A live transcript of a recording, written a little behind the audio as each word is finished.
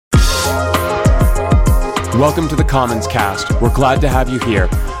Welcome to the Commons Cast. We're glad to have you here.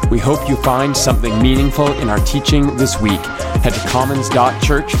 We hope you find something meaningful in our teaching this week. Head to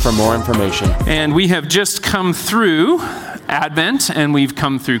commons.church for more information. And we have just come through Advent, and we've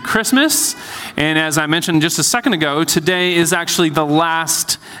come through Christmas. And as I mentioned just a second ago, today is actually the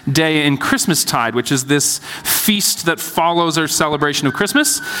last day in Christmastide, which is this feast that follows our celebration of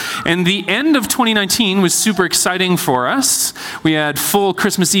Christmas. And the end of 2019 was super exciting for us. We had full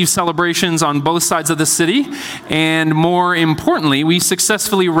Christmas Eve celebrations on both sides of the city. And more importantly, we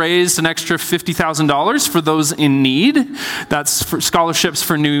successfully raised an extra $50,000 for those in need. That's for scholarships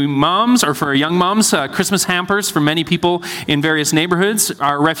for new moms or for young moms, Christmas hampers for many people in various neighborhoods,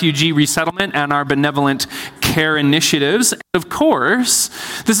 our refugee resettlement, and our benevolent care initiatives. And of course,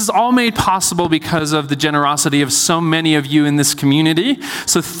 this is all made possible because of the generosity of so many of you in this community.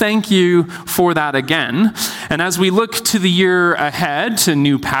 So thank you for that again. And as we look to the year ahead, to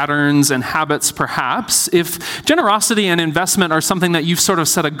new patterns and habits perhaps, if generosity and investment are something that you've sort of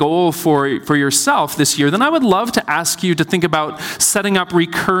set a goal for yourself this year, then I would love to ask you to think about setting up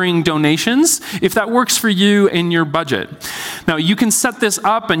recurring donations if that works for you in your budget. Now, you can set this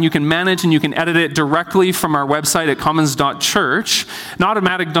up and you can manage and you can edit it directly from our website at commons.church. And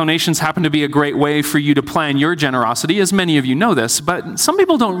automatic donations happen to be a great way for you to plan your generosity, as many of you know this, but some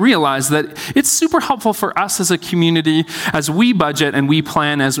people don't realize that it's super helpful for us as a community as we budget and we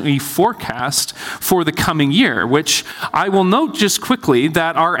plan, as we forecast for the coming year, which I will note just quickly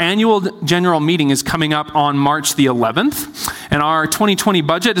that our annual general meeting is coming up on March the 11th, and our 2020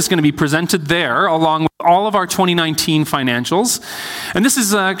 budget is going to be presented there along with all of our 2019 financials. And this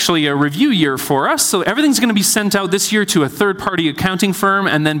is actually a review year for us, so everything's going to be sent out this year to a third-party accounting firm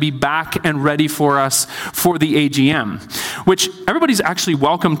and then be back and ready for us for the AGM, which everybody's actually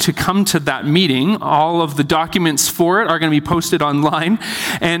welcome to come to that meeting. All of the documents for it are going to be posted online.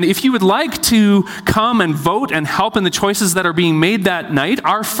 And if you would like to come and vote and help in the choices that are being made that night,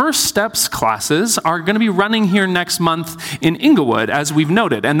 our First Steps classes are going to be running here next month in Inglewood, as we've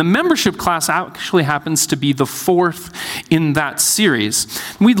noted. And the membership class actually happens to be the fourth in that series.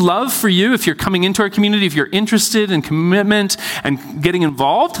 We'd love for you, if you're coming into our community, if you're interested in commitment and getting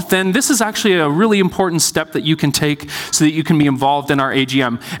involved, then this is actually a really important step that you can take so that you can be involved in our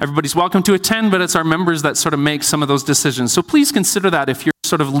AGM. Everybody's welcome to attend, but it's our members that sort of make some of those decisions. So please consider that if you're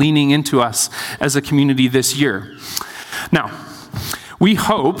sort of leaning into us as a community this year. Now, we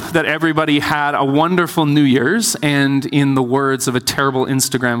hope that everybody had a wonderful New Year's, and in the words of a terrible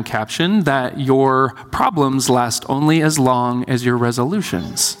Instagram caption, that your problems last only as long as your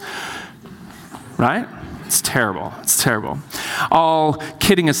resolutions. Right? It's terrible. It's terrible. All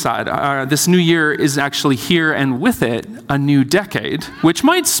kidding aside, this new year is actually here, and with it, a new decade, which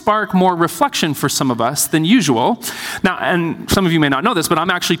might spark more reflection for some of us than usual. Now, and some of you may not know this, but I'm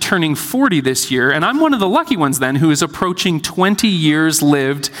actually turning 40 this year, and I'm one of the lucky ones then who is approaching 20 years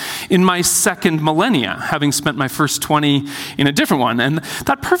lived in my second millennia, having spent my first 20 in a different one. And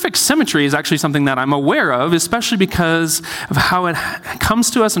that perfect symmetry is actually something that I'm aware of, especially because of how it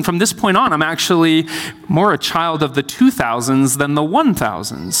comes to us. And from this point on, I'm actually more a child of the 2000s than the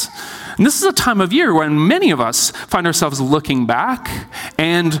 1000s. And this is a time of year when many of us find ourselves looking back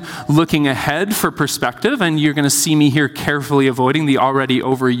and looking ahead for perspective, and you're going to see me here carefully avoiding the already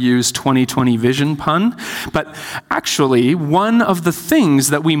overused 2020 vision pun. But actually, one of the things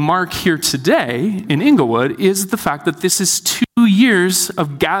that we mark here today in Inglewood is the fact that this is 2 years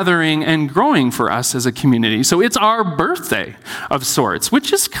of gathering and growing for us as a community. So it's our birthday of sorts,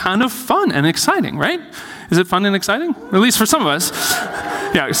 which is kind of fun and exciting, right? Is it fun and exciting? At least for some of us.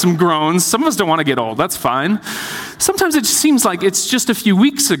 Yeah, some groans. Some of us don't want to get old. That's fine. Sometimes it seems like it's just a few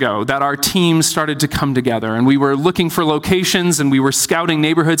weeks ago that our team started to come together, and we were looking for locations, and we were scouting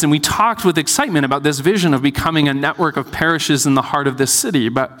neighborhoods, and we talked with excitement about this vision of becoming a network of parishes in the heart of this city.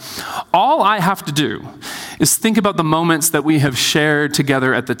 But all I have to do is think about the moments that we have shared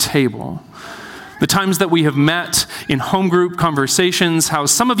together at the table. The times that we have met in home group conversations, how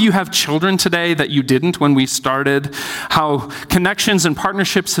some of you have children today that you didn't when we started, how connections and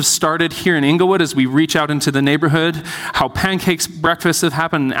partnerships have started here in Inglewood as we reach out into the neighborhood, how pancakes breakfasts have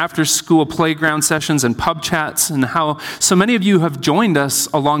happened, after school playground sessions and pub chats, and how so many of you have joined us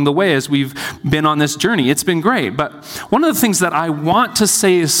along the way as we've been on this journey. It's been great. But one of the things that I want to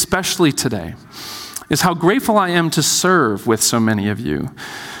say especially today is how grateful I am to serve with so many of you.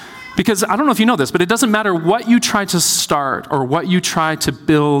 Because I don't know if you know this, but it doesn't matter what you try to start or what you try to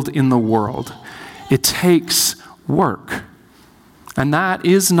build in the world. It takes work. And that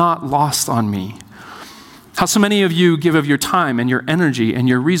is not lost on me. How so many of you give of your time and your energy and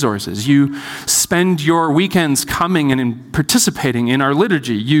your resources. You spend your weekends coming and participating in our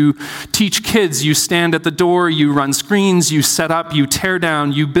liturgy. You teach kids, you stand at the door, you run screens, you set up, you tear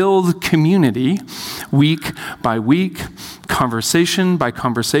down, you build community week by week, conversation by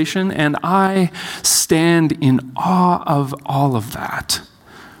conversation, and I stand in awe of all of that.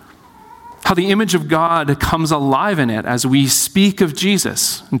 How the image of God comes alive in it as we speak of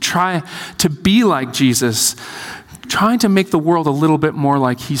Jesus and try to be like Jesus, trying to make the world a little bit more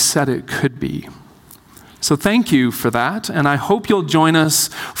like he said it could be. So thank you for that, and I hope you'll join us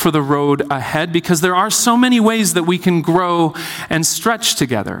for the road ahead, because there are so many ways that we can grow and stretch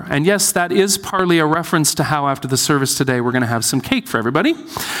together. And yes, that is partly a reference to how after the service today we're going to have some cake for everybody.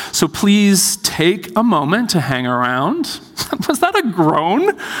 So please take a moment to hang around. Was that a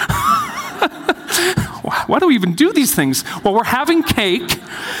groan? Why do we even do these things? Well, we're having cake,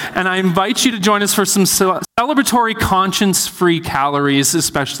 and I invite you to join us for some celebratory conscience-free calories,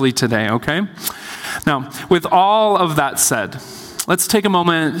 especially today, okay? Now, with all of that said, let's take a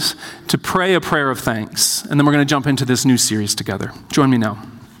moment to pray a prayer of thanks, and then we're going to jump into this new series together. Join me now.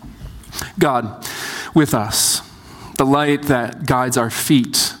 God, with us, the light that guides our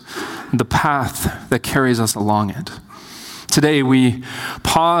feet, the path that carries us along it. Today, we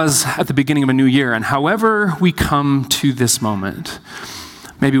pause at the beginning of a new year, and however we come to this moment,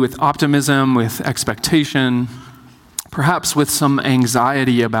 maybe with optimism, with expectation, perhaps with some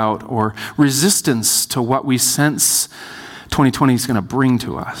anxiety about or resistance to what we sense 2020 is going to bring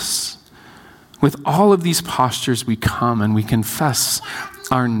to us. With all of these postures, we come and we confess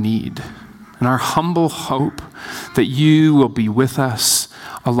our need and our humble hope that you will be with us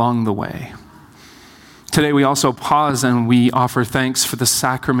along the way. Today, we also pause and we offer thanks for the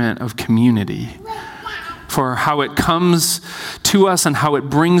sacrament of community, for how it comes to us and how it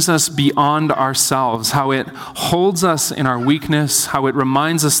brings us beyond ourselves, how it holds us in our weakness, how it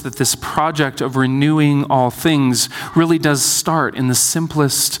reminds us that this project of renewing all things really does start in the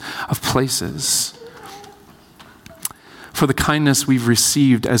simplest of places. For the kindness we've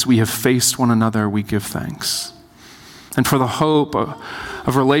received as we have faced one another, we give thanks. And for the hope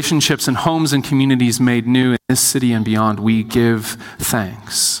of relationships and homes and communities made new in this city and beyond, we give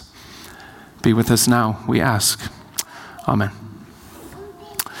thanks. Be with us now, we ask. Amen.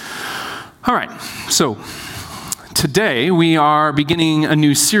 All right, so today we are beginning a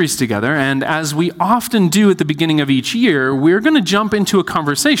new series together, and as we often do at the beginning of each year, we're going to jump into a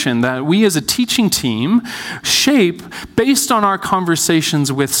conversation that we as a teaching team shape based on our conversations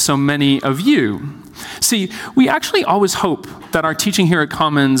with so many of you. See, we actually always hope that our teaching here at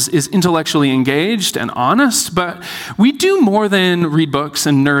Commons is intellectually engaged and honest, but we do more than read books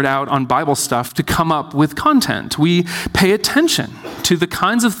and nerd out on Bible stuff to come up with content. We pay attention to the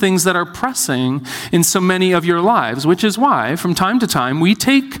kinds of things that are pressing in so many of your lives, which is why, from time to time, we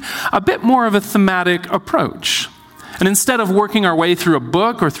take a bit more of a thematic approach. And instead of working our way through a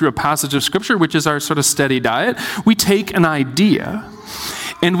book or through a passage of Scripture, which is our sort of steady diet, we take an idea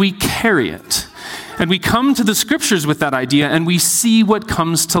and we carry it. And we come to the Scriptures with that idea, and we see what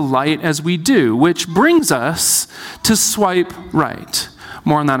comes to light as we do, which brings us to swipe right.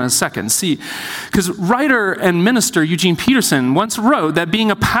 More on that in a second. See, because writer and minister Eugene Peterson once wrote that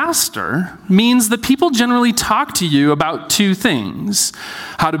being a pastor means that people generally talk to you about two things: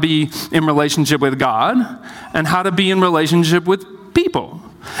 how to be in relationship with God and how to be in relationship with people.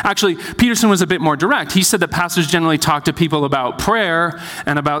 Actually, Peterson was a bit more direct. He said that pastors generally talk to people about prayer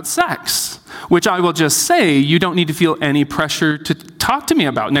and about sex, which I will just say you don't need to feel any pressure to talk to me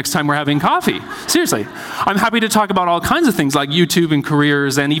about next time we're having coffee. Seriously. I'm happy to talk about all kinds of things like YouTube and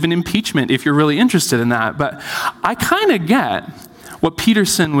careers and even impeachment if you're really interested in that. But I kind of get what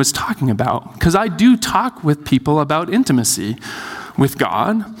Peterson was talking about, because I do talk with people about intimacy with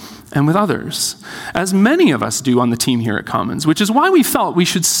God and with others, as many of us do on the team here at Commons, which is why we felt we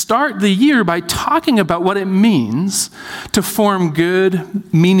should start the year by talking about what it means to form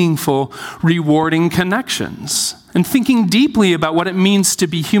good, meaningful, rewarding connections, and thinking deeply about what it means to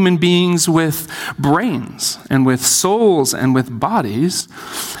be human beings with brains and with souls and with bodies,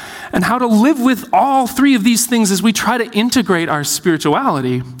 and how to live with all three of these things as we try to integrate our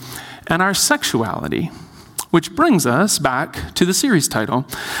spirituality and our sexuality. Which brings us back to the series title,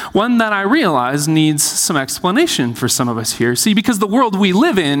 one that I realize needs some explanation for some of us here. See, because the world we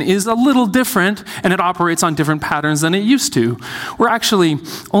live in is a little different, and it operates on different patterns than it used to. We're actually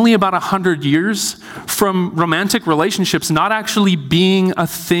only about 100 years from romantic relationships not actually being a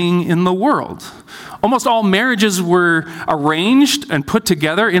thing in the world. Almost all marriages were arranged and put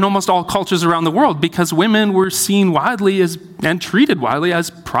together in almost all cultures around the world because women were seen widely as and treated widely as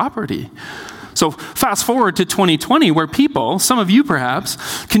property. So fast forward to 2020, where people, some of you perhaps,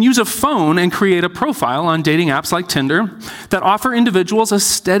 can use a phone and create a profile on dating apps like Tinder that offer individuals a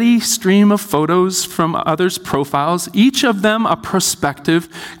steady stream of photos from others' profiles, each of them a prospective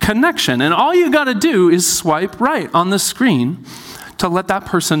connection. And all you got to do is swipe right on the screen to let that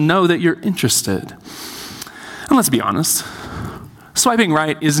person know that you're interested. And let's be honest, swiping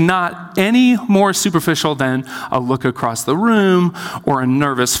right is not any more superficial than a look across the room or a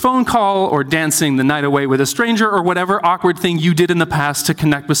nervous phone call or dancing the night away with a stranger or whatever awkward thing you did in the past to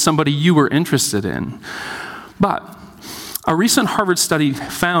connect with somebody you were interested in. But a recent Harvard study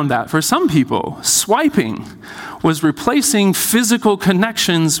found that for some people, swiping was replacing physical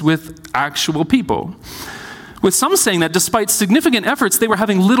connections with actual people, with some saying that despite significant efforts, they were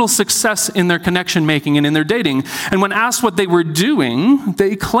having little success in their connection making and in their dating. And when asked what they were doing,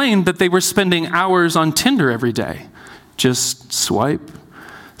 they claimed that they were spending hours on Tinder every day. Just swipe,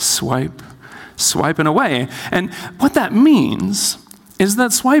 swipe, swiping away. And what that means is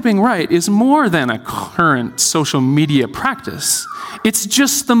that swiping right is more than a current social media practice. It's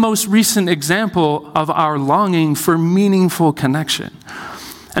just the most recent example of our longing for meaningful connection,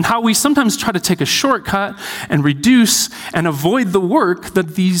 and how we sometimes try to take a shortcut and reduce and avoid the work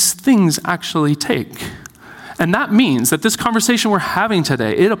that these things actually take. And that means that this conversation we're having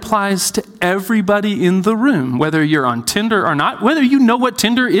today, it applies to everybody in the room, whether you're on Tinder or not, whether you know what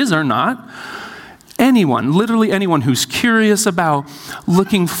Tinder is or not. Anyone, literally anyone who's curious about,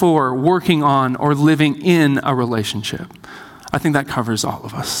 looking for, working on, or living in a relationship. I think that covers all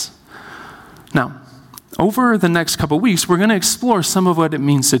of us. Now, over the next couple weeks, we're going to explore some of what it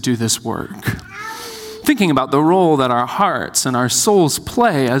means to do this work. Thinking about the role that our hearts and our souls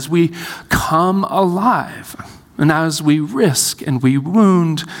play as we come alive, and as we risk and we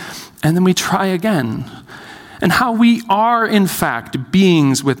wound, and then we try again. And how we are, in fact,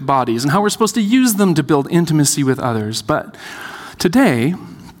 beings with bodies, and how we're supposed to use them to build intimacy with others. But today,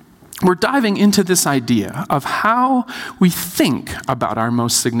 we're diving into this idea of how we think about our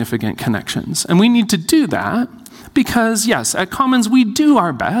most significant connections. And we need to do that because, yes, at Commons, we do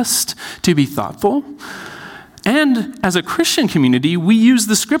our best to be thoughtful. And as a Christian community, we use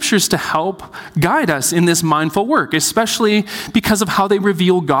the scriptures to help guide us in this mindful work, especially because of how they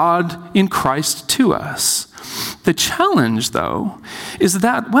reveal God in Christ to us. The challenge, though, is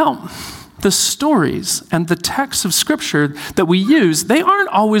that, the stories and the texts of Scripture that we use, they aren't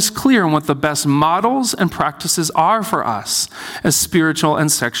always clear on what the best models and practices are for us as spiritual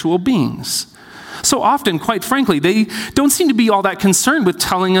and sexual beings. So often, quite frankly, they don't seem to be all that concerned with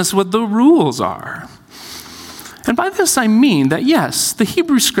telling us what the rules are. And by this I mean that, yes, the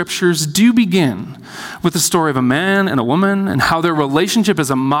Hebrew Scriptures do begin with the story of a man and a woman and how their relationship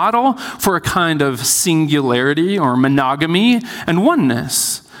is a model for a kind of singularity or monogamy and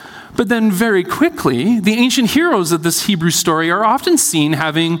oneness. But then very quickly, the ancient heroes of this Hebrew story are often seen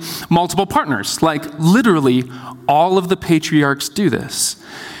having multiple partners, like literally all of the patriarchs do this.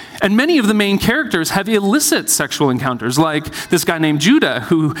 And many of the main characters have illicit sexual encounters, like this guy named Judah,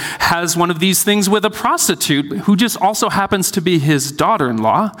 who has one of these things with a prostitute, who just also happens to be his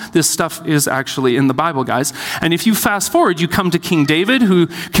daughter-in-law. This stuff is actually in the Bible, guys. And if you fast forward, you come to King David, who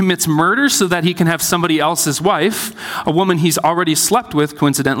commits murder so that he can have somebody else's wife, a woman he's already slept with,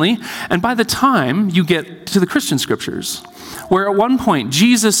 coincidentally. And by the time you get to the Christian scriptures, where at one point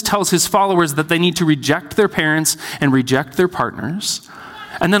Jesus tells his followers that they need to reject their parents and reject their partners.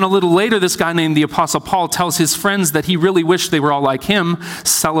 And then a little later, this guy named the Apostle Paul tells his friends that he really wished they were all like him,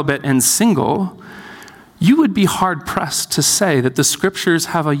 celibate and single. You would be hard-pressed to say that the scriptures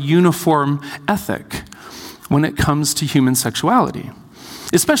have a uniform ethic when it comes to human sexuality.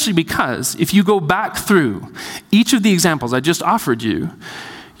 Especially because if you go back through each of the examples I just offered you,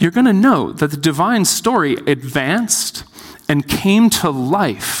 you're going to note that the divine story advanced and came to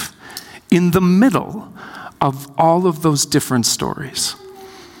life in the middle of all of those different stories.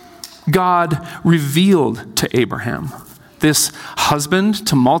 God revealed to Abraham this husband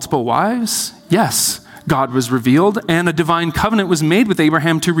to multiple wives. Yes, God was revealed, and a divine covenant was made with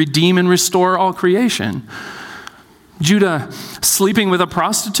Abraham to redeem and restore all creation. Judah sleeping with a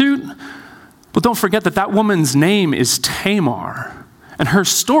prostitute? Well, don't forget that that woman's name is Tamar, and her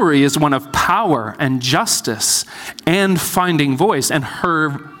story is one of power and justice and finding voice, and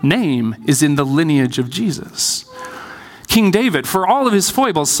her name is in the lineage of Jesus. King David, for all of his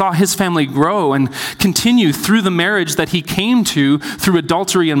foibles, saw his family grow and continue through the marriage that he came to through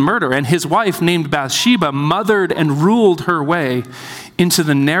adultery and murder. And his wife, named Bathsheba, mothered and ruled her way into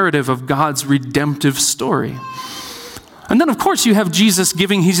the narrative of God's redemptive story. And then, of course, you have Jesus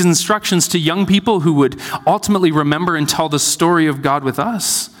giving his instructions to young people who would ultimately remember and tell the story of God with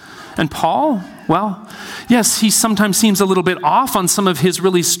us. And Paul, well, yes, he sometimes seems a little bit off on some of his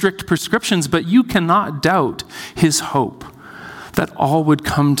really strict prescriptions, but you cannot doubt his hope that all would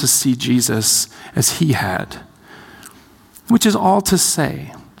come to see Jesus as he had. Which is all to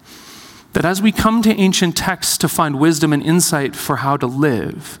say that as we come to ancient texts to find wisdom and insight for how to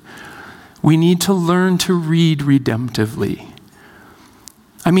live, we need to learn to read redemptively.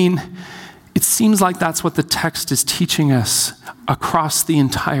 I mean, it seems like that's what the text is teaching us across the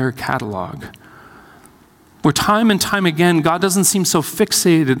entire catalog. Where time and time again, God doesn't seem so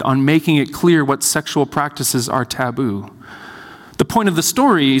fixated on making it clear what sexual practices are taboo. The point of the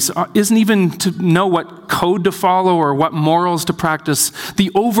stories isn't even to know what code to follow or what morals to practice.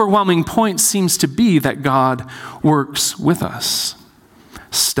 The overwhelming point seems to be that God works with us,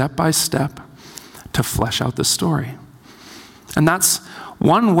 step by step, to flesh out the story. And that's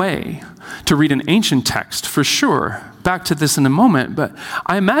one way to read an ancient text, for sure. Back to this in a moment, but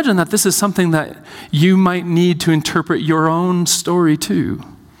I imagine that this is something that you might need to interpret your own story too.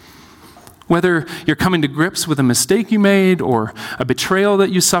 Whether you're coming to grips with a mistake you made or a betrayal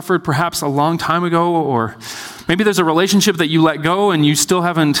that you suffered perhaps a long time ago, or maybe there's a relationship that you let go and you still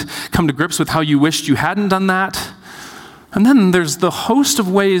haven't come to grips with how you wished you hadn't done that. And then there's the host of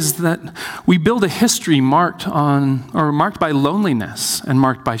ways that we build a history marked by loneliness and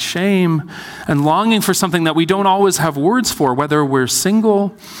marked by shame and longing for something that we don't always have words for, whether we're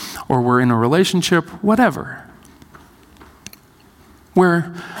single or we're in a relationship, whatever.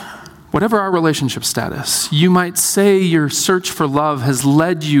 Whatever our relationship status, you might say your search for love has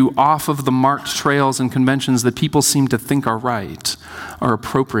led you off of the marked trails and conventions that people seem to think are right, or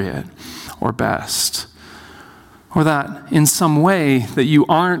appropriate, or best. Or that in some way that you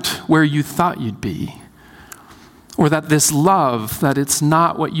aren't where you thought you'd be. Or that this love, that it's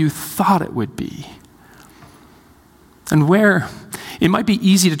not what you thought it would be. And where it might be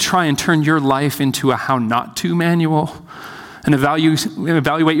easy to try and turn your life into a how not to manual and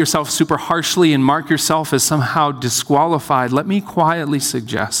evaluate yourself super harshly and mark yourself as somehow disqualified, let me quietly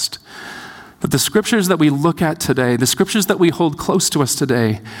suggest that the scriptures that we look at today, the scriptures that we hold close to us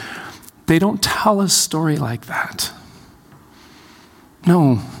today, they don't tell a story like that.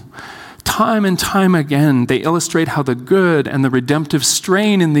 No. Time and time again, they illustrate how the good and the redemptive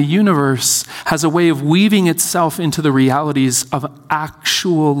strain in the universe has a way of weaving itself into the realities of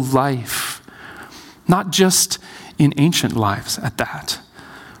actual life. Not just in ancient lives at that.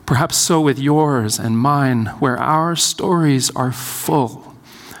 Perhaps so with yours and mine, where our stories are full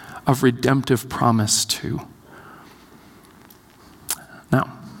of redemptive promise too.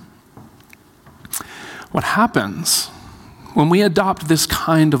 Now, what happens when we adopt this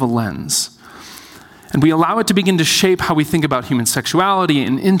kind of a lens and we allow it to begin to shape how we think about human sexuality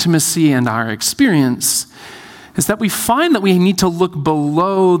and intimacy and our experience is that we find that we need to look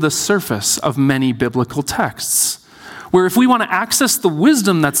below the surface of many biblical texts, where if we want to access the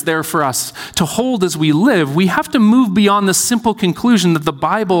wisdom that's there for us to hold as we live, we have to move beyond the simple conclusion that the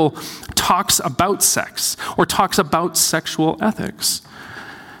Bible talks about sex or talks about sexual ethics.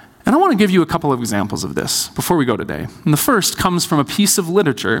 And I want to give you a couple of examples of this before we go today. And the first comes from a piece of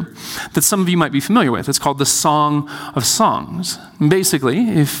literature that some of you might be familiar with. It's called the Song of Songs. And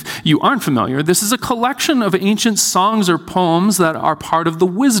basically, if you aren't familiar, this is a collection of ancient songs or poems that are part of the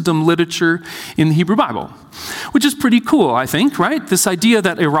wisdom literature in the Hebrew Bible, which is pretty cool, I think, right? This idea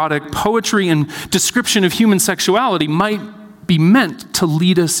that erotic poetry and description of human sexuality might be meant to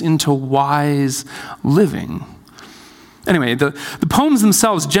lead us into wise living. Anyway, the poems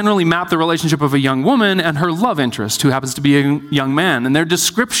themselves generally map the relationship of a young woman and her love interest, who happens to be a young man. And their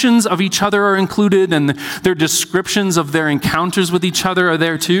descriptions of each other are included, and their descriptions of their encounters with each other are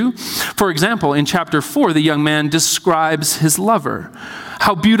there too. For example, in chapter 4, the young man describes his lover.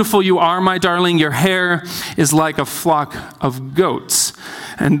 "How beautiful you are, my darling. Your hair is like a flock of goats."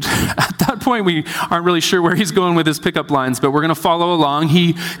 And at that point, we aren't really sure where he's going with his pickup lines, but we're going to follow along.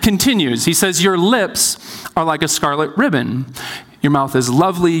 He continues. He says, "Your lips are like a scarlet ribbon. Your mouth is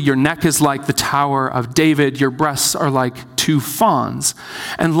lovely. Your neck is like the Tower of David. Your breasts are like two fawns."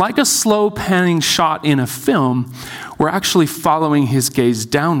 And like a slow panning shot in a film, we're actually following his gaze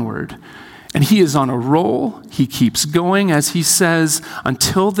downward. And he is on a roll. He keeps going as he says,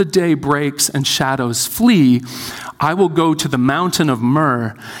 "Until the day breaks and shadows flee, I will go to the mountain of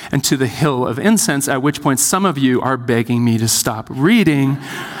myrrh and to the hill of incense," at which point some of you are begging me to stop reading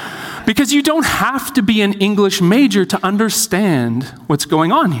because you don't have to be an English major to understand what's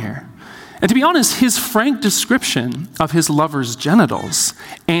going on here. And to be honest, his frank description of his lover's genitals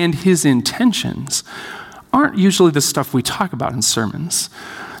and his intentions aren't usually the stuff we talk about in sermons.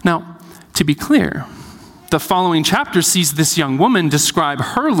 Now, to be clear, The following chapter sees this young woman describe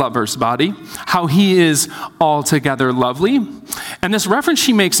her lover's body, how he is altogether lovely. And this reference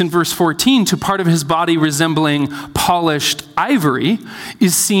she makes in verse 14 to part of his body resembling polished ivory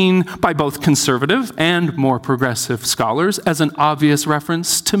is seen by both conservative and more progressive scholars as an obvious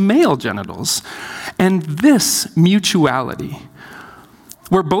reference to male genitals. And this mutuality,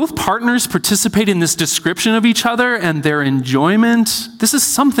 where both partners participate in this description of each other and their enjoyment, this is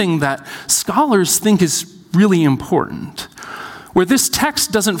something that scholars think is really important. Where this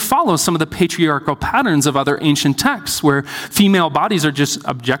text doesn't follow some of the patriarchal patterns of other ancient texts, where female bodies are just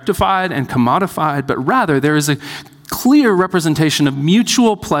objectified and commodified, but rather there is a clear representation of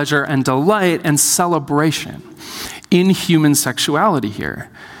mutual pleasure and delight and celebration in human sexuality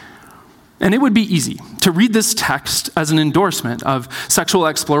here. And it would be easy to read this text as an endorsement of sexual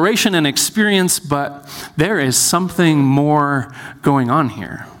exploration and experience, but there is something more going on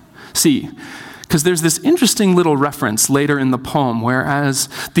here. See, because there's this interesting little reference later in the poem where as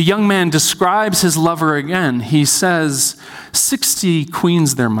the young man describes his lover again, he says, 60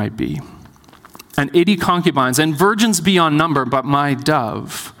 queens there might be, and 80 concubines, and virgins beyond number, but my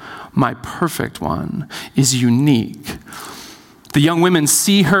dove, my perfect one, is unique. The young women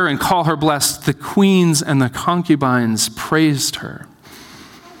see her and call her blessed. The queens and the concubines praised her.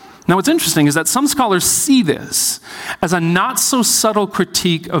 Now, what's interesting is that some scholars see this as a not-so-subtle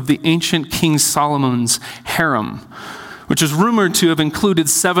critique of the ancient King Solomon's harem, which is rumored to have included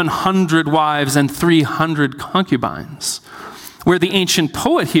 700 wives and 300 concubines, where the ancient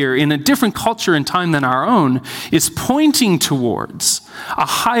poet here, in a different culture and time than our own, is pointing towards a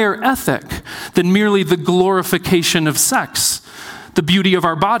higher ethic than merely the glorification of sex, the beauty of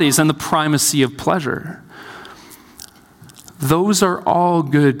our bodies, and the primacy of pleasure. Those are all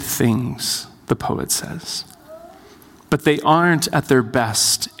good things, the poet says. But they aren't at their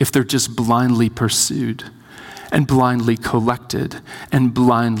best if they're just blindly pursued and blindly collected and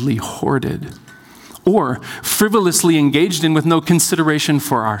blindly hoarded, or frivolously engaged in with no consideration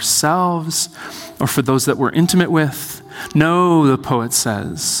for ourselves or for those that we're intimate with. No, the poet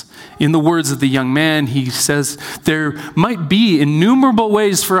says, in the words of the young man, he says, there might be innumerable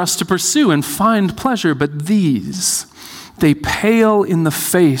ways for us to pursue and find pleasure, but these, they pale in the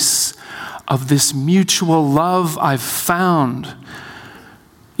face of this mutual love I've found,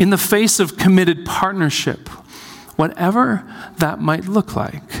 in the face of committed partnership, whatever that might look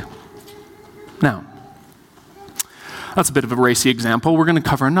like. Now, that's a bit of a racy example. We're going to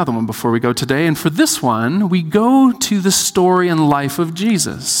cover another one before we go today. And for this one, we go to the story and life of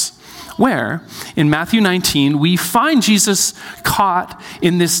Jesus, where in Matthew 19, we find Jesus caught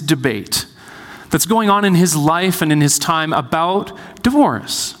in this debate that's going on in his life and in his time about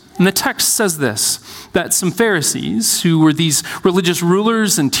divorce. And the text says this, that some Pharisees, who were these religious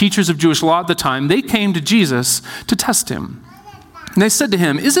rulers and teachers of Jewish law at the time, they came to Jesus to test him. And they said to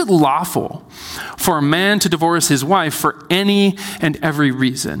him, is it lawful for a man to divorce his wife for any and every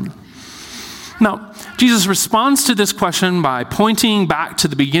reason? Now, Jesus responds to this question by pointing back to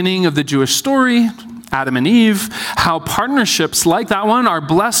the beginning of the Jewish story, Adam and Eve, how partnerships like that one are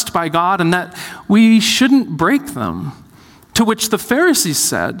blessed by God and that we shouldn't break them. To which the Pharisees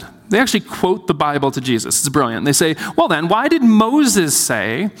said, they actually quote the Bible to Jesus. It's brilliant. They say, well then, why did Moses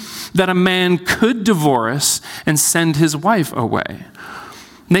say that a man could divorce and send his wife away?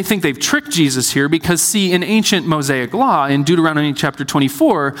 And they think they've tricked Jesus here because, see, in ancient Mosaic law, in Deuteronomy chapter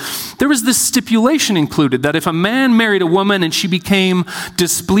 24, there was this stipulation included that if a man married a woman and she became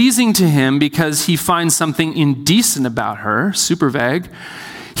displeasing to him because he finds something indecent about her, super vague,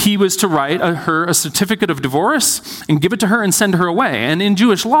 he was to write her a certificate of divorce and give it to her and send her away. And in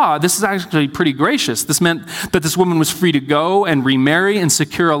Jewish law, this is actually pretty gracious. This meant that this woman was free to go and remarry and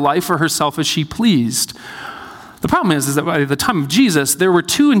secure a life for herself as she pleased. The problem is that by the time of Jesus, there were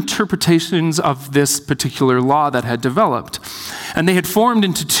two interpretations of this particular law that had developed. And they had formed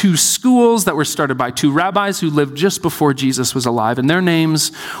into two schools that were started by two rabbis who lived just before Jesus was alive. And their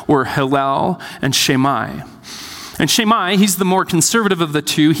names were Hillel and Shammai. And Shammai, he's the more conservative of the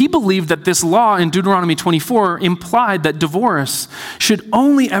two. He believed that this law in Deuteronomy 24 implied that divorce should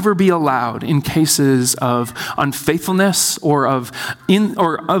only ever be allowed in cases of unfaithfulness or of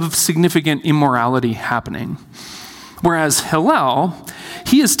significant immorality happening. Whereas Hillel,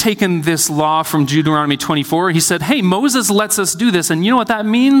 he has taken this law from Deuteronomy 24. He said, hey, Moses lets us do this. And you know what that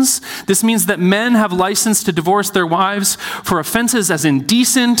means? This means that men have license to divorce their wives for offenses as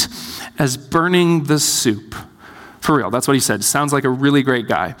indecent as burning the soup. For real, that's what he said. Sounds like a really great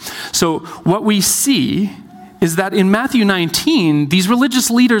guy. So what we see is that in Matthew 19, these religious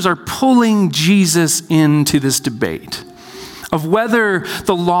leaders are pulling Jesus into this debate of whether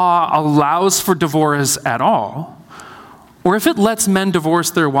the law allows for divorce at all, or if it lets men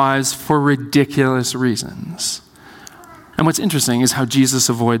divorce their wives for ridiculous reasons. And what's interesting is how Jesus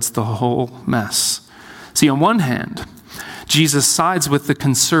avoids the whole mess. See, on one hand, Jesus sides with the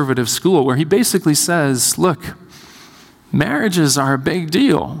conservative school where he basically says, look, marriages are a big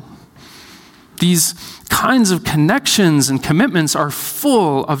deal. These kinds of connections and commitments are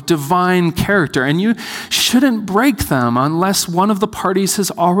full of divine character, and you shouldn't break them unless one of the parties has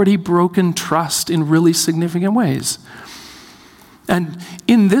already broken trust in really significant ways. And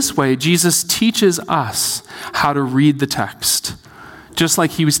in this way, Jesus teaches us how to read the text, just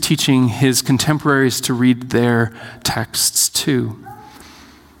like he was teaching his contemporaries to read their texts too.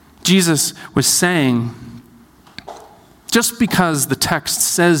 Jesus was saying, just because the text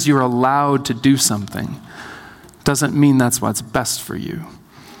says you're allowed to do something doesn't mean that's what's best for you.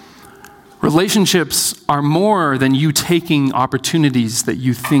 Relationships are more than you taking opportunities that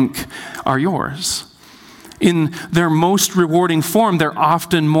you think are yours. In their most rewarding form, they're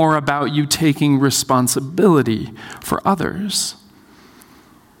often more about you taking responsibility for others.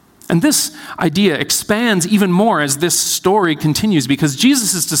 And this idea expands even more as this story continues, because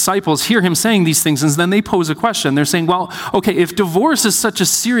Jesus' disciples hear him saying these things, and then they pose a question. They're saying, well, okay, if divorce is such a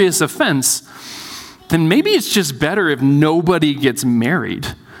serious offense, then maybe it's just better if nobody gets married.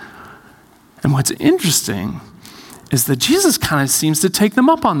 And what's interesting is that Jesus kind of seems to take them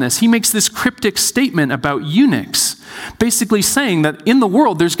up on this. He makes this cryptic statement about eunuchs, basically saying that in the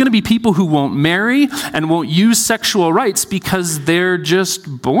world there's going to be people who won't marry and won't use sexual rights because they're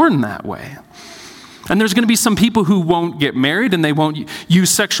just born that way. And there's going to be some people who won't get married and they won't use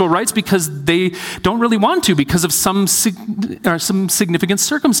sexual rights because they don't really want to, because of some significant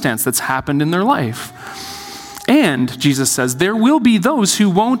circumstance that's happened in their life. And, Jesus says, there will be those who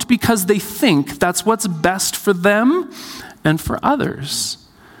won't because they think that's what's best for them and for others.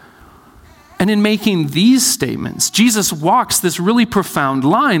 And in making these statements, Jesus walks this really profound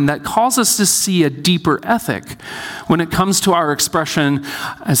line that calls us to see a deeper ethic when it comes to our expression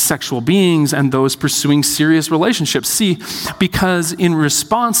as sexual beings and those pursuing serious relationships. See, because in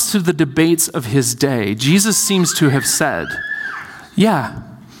response to the debates of his day, Jesus seems to have said, yeah,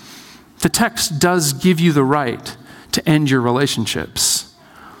 the text does give you the right to end your relationships,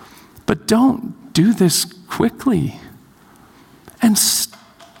 but don't do this quickly. And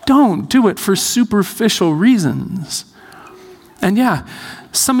don't do it for superficial reasons. And yeah,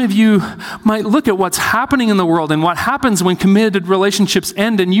 some of you might look at what's happening in the world and what happens when committed relationships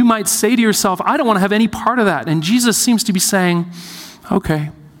end, and you might say to yourself, I don't want to have any part of that. And Jesus seems to be saying, okay,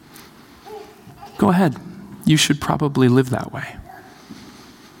 go ahead. You should probably live that way.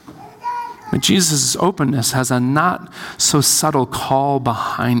 But Jesus' openness has a not so subtle call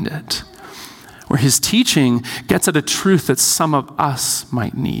behind it, where his teaching gets at a truth that some of us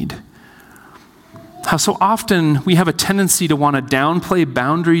might need. How so often we have a tendency to want to downplay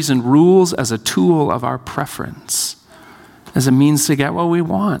boundaries and rules as a tool of our preference, as a means to get what we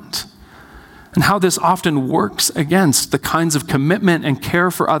want. And how this often works against the kinds of commitment and care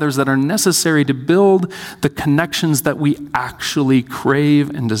for others that are necessary to build the connections that we actually crave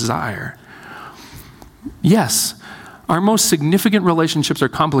and desire. Yes, our most significant relationships are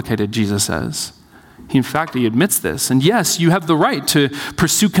complicated, Jesus says. In fact, he admits this. And yes, you have the right to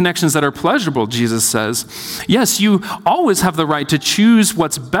pursue connections that are pleasurable, Jesus says. Yes, you always have the right to choose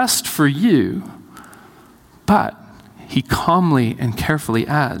what's best for you. But he calmly and carefully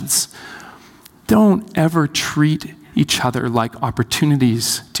adds, don't ever treat each other like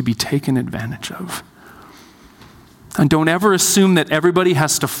opportunities to be taken advantage of. And don't ever assume that everybody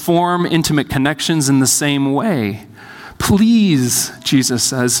has to form intimate connections in the same way. Please, Jesus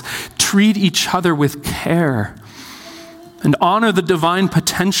says, treat each other with care and honor the divine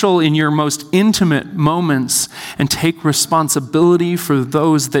potential in your most intimate moments and take responsibility for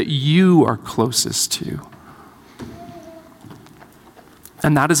those that you are closest to.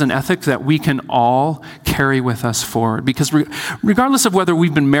 And that is an ethic that we can all carry with us forward. Because regardless of whether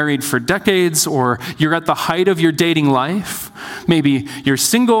we've been married for decades or you're at the height of your dating life, maybe you're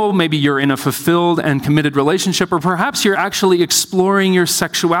single, maybe you're in a fulfilled and committed relationship, or perhaps you're actually exploring your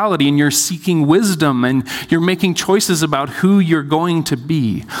sexuality and you're seeking wisdom and you're making choices about who you're going to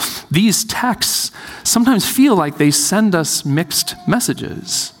be. These texts sometimes feel like they send us mixed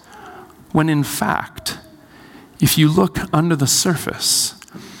messages, when in fact, if you look under the surface,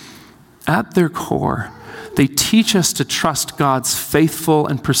 at their core, they teach us to trust God's faithful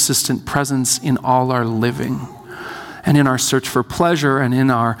and persistent presence in all our living, and in our search for pleasure, and in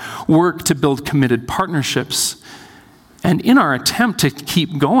our work to build committed partnerships, and in our attempt to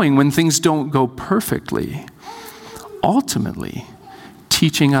keep going when things don't go perfectly. ultimately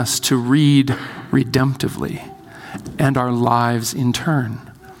teaching us to read redemptively and our lives in turn.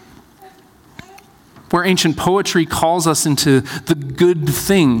 Where ancient poetry calls us into the good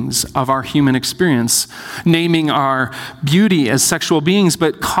things of our human experience, naming our beauty as sexual beings,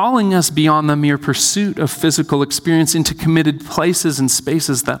 but calling us beyond the mere pursuit of physical experience into committed places and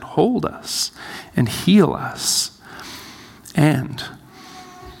spaces that hold us and heal us. And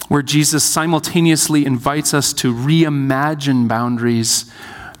where Jesus simultaneously invites us to reimagine boundaries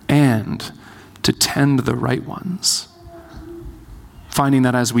and to tend the right ones. Finding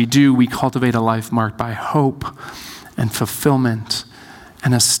that as we do, we cultivate a life marked by hope and fulfillment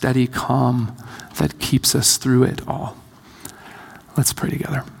and a steady calm that keeps us through it all. Let's pray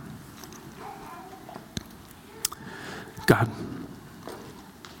together. God,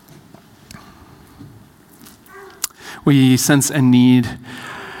 we sense and need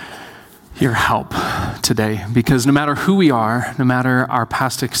your help today, because no matter who we are, no matter our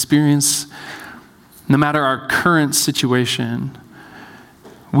past experience, no matter our current situation,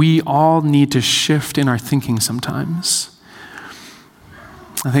 we all need to shift in our thinking sometimes.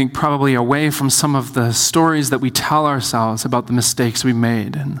 I think probably away from some of the stories that we tell ourselves about the mistakes we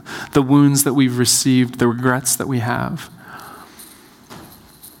made and the wounds that we've received, the regrets that we have.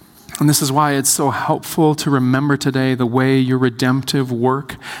 And this is why it's so helpful to remember today the way your redemptive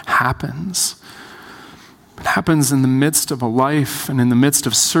work happens. It happens in the midst of a life and in the midst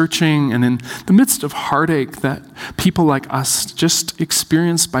of searching and in the midst of heartache that people like us just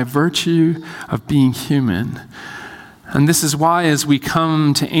experience by virtue of being human. And this is why, as we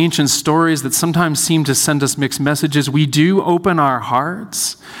come to ancient stories that sometimes seem to send us mixed messages, we do open our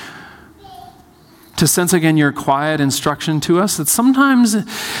hearts to sense again your quiet instruction to us that sometimes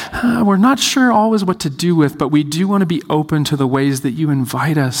we're not sure always what to do with, but we do want to be open to the ways that you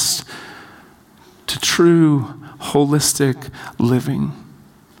invite us to true, holistic living.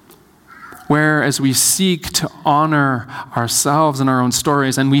 Where as we seek to honor ourselves and our own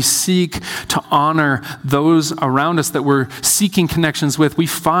stories, and we seek to honor those around us that we're seeking connections with, we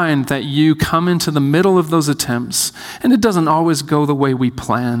find that you come into the middle of those attempts, and it doesn't always go the way we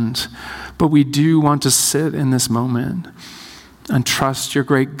planned, but we do want to sit in this moment and trust your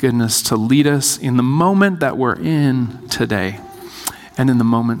great goodness to lead us in the moment that we're in today and in the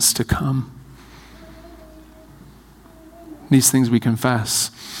moments to come. These things we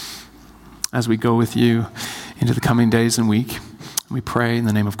confess as we go with you into the coming days and week. We pray in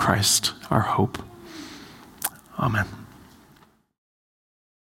the name of Christ, our hope. Amen.